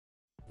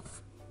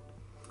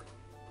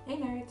Hey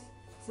nerds!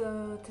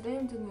 So today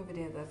I'm doing a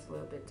video that's a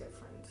little bit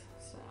different.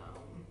 So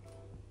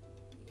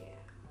yeah.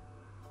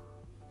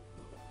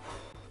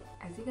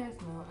 As you guys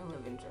know, I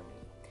live in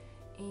Germany.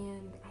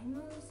 And I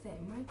noticed that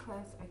in my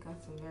class I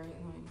got some very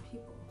annoying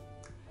people.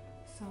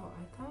 So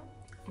I thought,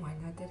 why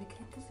not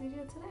dedicate this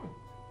video to them?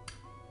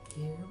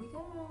 Here we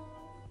go!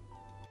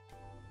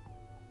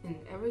 In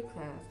every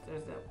class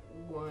there's that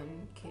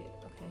one kid,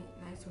 okay?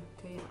 Nice one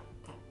to you,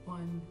 that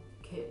one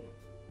kid.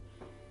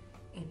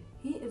 And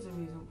he is the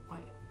reason why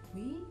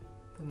we,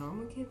 the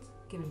normal kids,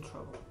 get in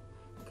trouble,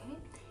 okay?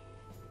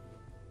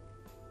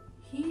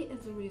 He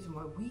is the reason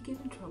why we get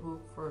in trouble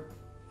for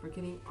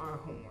forgetting our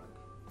homework,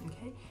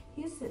 okay?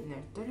 He's sitting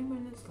there 30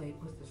 minutes late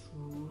with this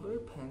ruler,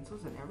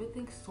 pencils, and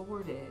everything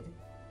sorted,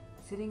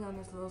 sitting on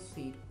this little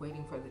seat,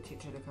 waiting for the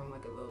teacher to come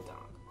like a little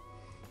dog,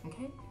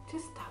 okay?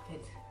 Just stop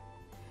it.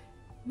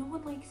 No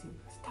one likes you.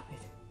 Stop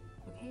it,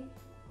 okay?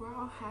 We're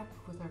all happy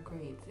with our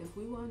grades. If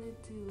we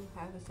wanted to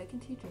have a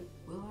second teacher,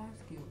 we'll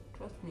ask you.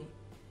 Trust me.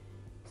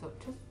 So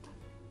just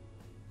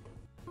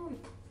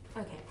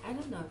okay, I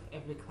don't know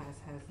if every class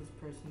has this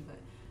person, but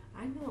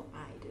I know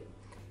I do.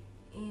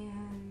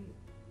 And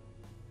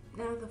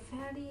now the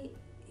fatty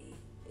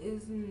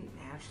isn't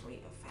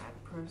actually a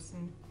fat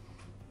person.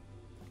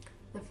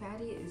 The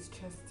fatty is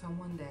just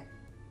someone that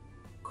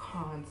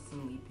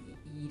constantly be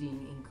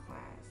eating in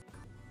class.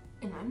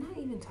 And I'm not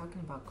even talking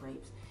about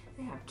grapes.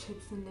 They have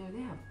chips in there,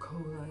 they have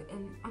cola,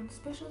 and on a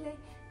special day,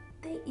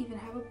 they even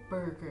have a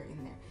burger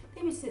in there.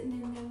 They be sitting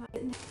in there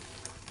like...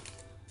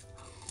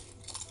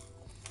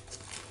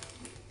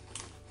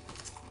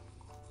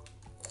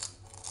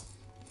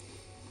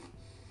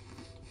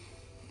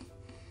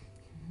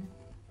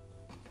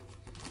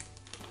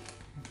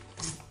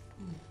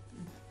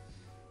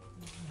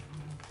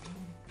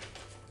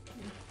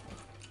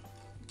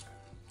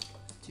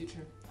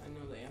 Teacher, I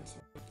know the answer.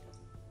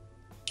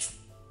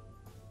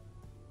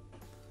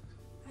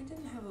 I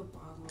didn't have a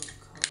bottle of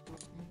Coke.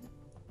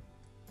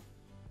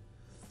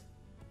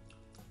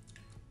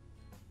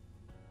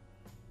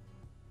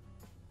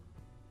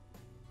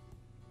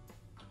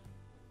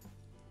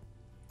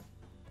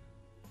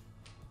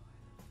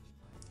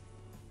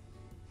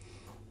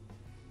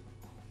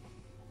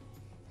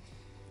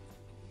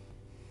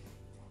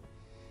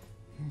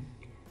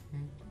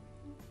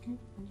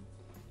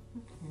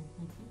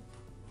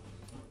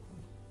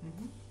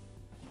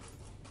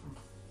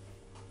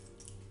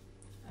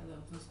 I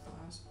love this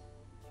class.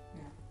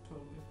 Yeah,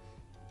 totally.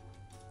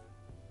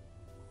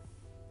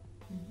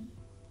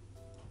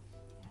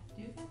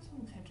 Do you got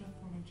some ketchup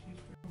for my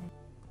cheeseburger?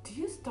 Do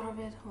you starve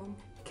at home?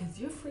 Because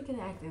you're freaking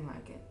acting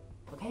like it,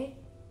 okay?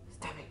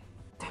 Stop it.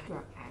 Stop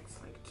your acts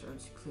like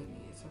George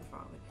Clooney is her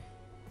father.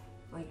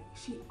 Like,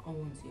 she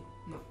owns you.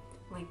 No,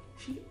 like,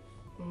 she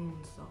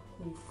owns the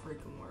whole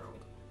freaking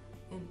world.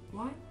 And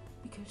why?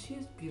 Because she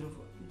is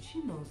beautiful. And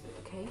she knows it,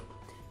 okay?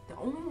 The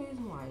only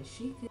reason why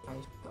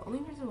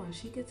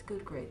she gets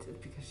good grades is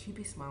because she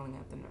be smiling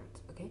at the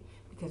nerds, okay?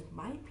 Because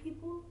my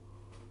people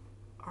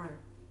are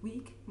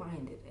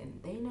weak-minded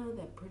and they know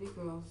that pretty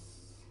girls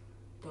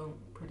don't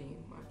pretty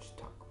much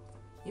talk with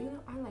them. Even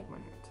though I like my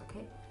nerds,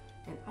 okay?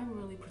 And I'm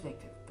really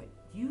protective, but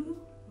you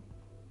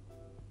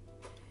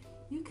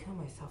kill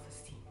my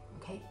self-esteem,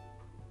 okay?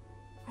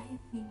 I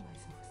need my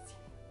self-esteem.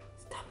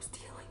 Stop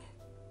stealing it.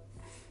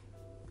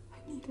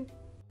 I need it.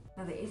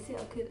 Now the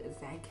ACL kid is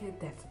that kid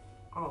that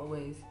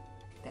always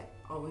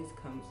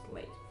comes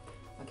late,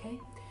 okay?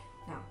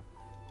 Now,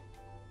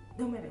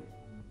 no matter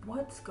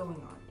what's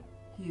going on,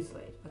 he's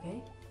late,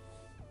 okay?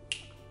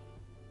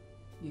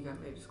 You got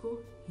late to school,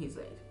 he's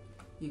late.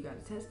 You got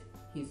a test,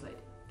 he's late.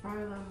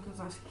 Fire alarm goes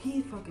off,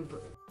 he's fucking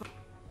broke.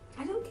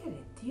 I don't get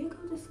it. Do you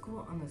go to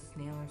school on a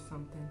snail or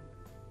something?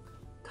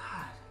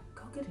 God,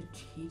 go get a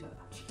cheetah.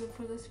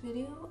 For this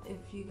video,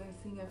 if you guys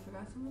think I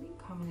forgot somebody,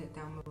 comment it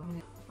down below.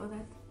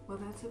 Well,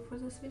 that's it for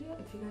this video.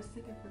 If you guys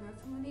think I forgot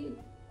somebody,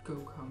 go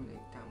comment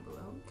it down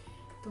below.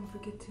 Don't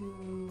forget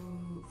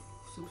to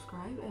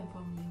subscribe and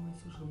follow me on my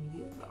social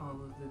media. All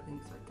of the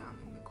links are down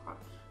in the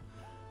crotch.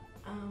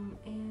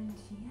 And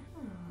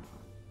yeah,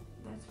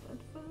 that's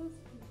it for this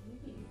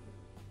video.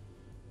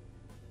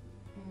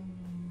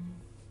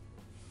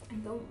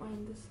 And don't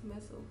mind this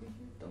mess over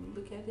here. Don't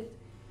look at it.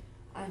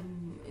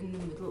 I'm in the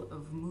middle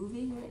of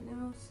moving right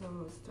now,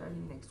 so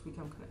starting next week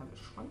I'm gonna have a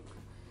shrunk.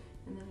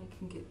 And then I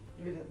can get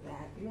rid of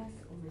that mess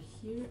over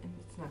here, and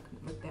it's not going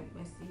to look that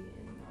messy,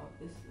 and all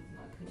this is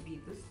not going to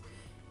be this,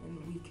 and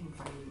we can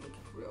finally look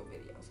at real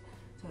videos.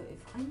 So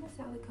if I miss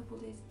out a couple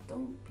days,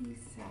 don't be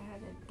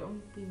sad and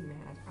don't be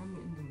mad. I'm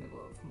in the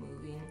middle of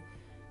moving,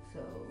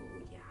 so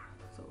yeah.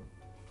 So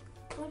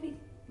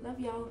love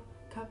y'all.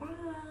 Bye. All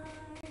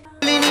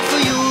I need for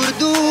you to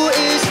do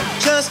is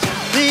just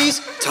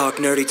please talk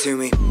nerdy to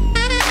me.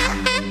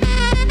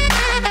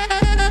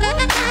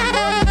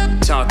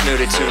 Talk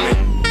nerdy to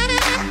me.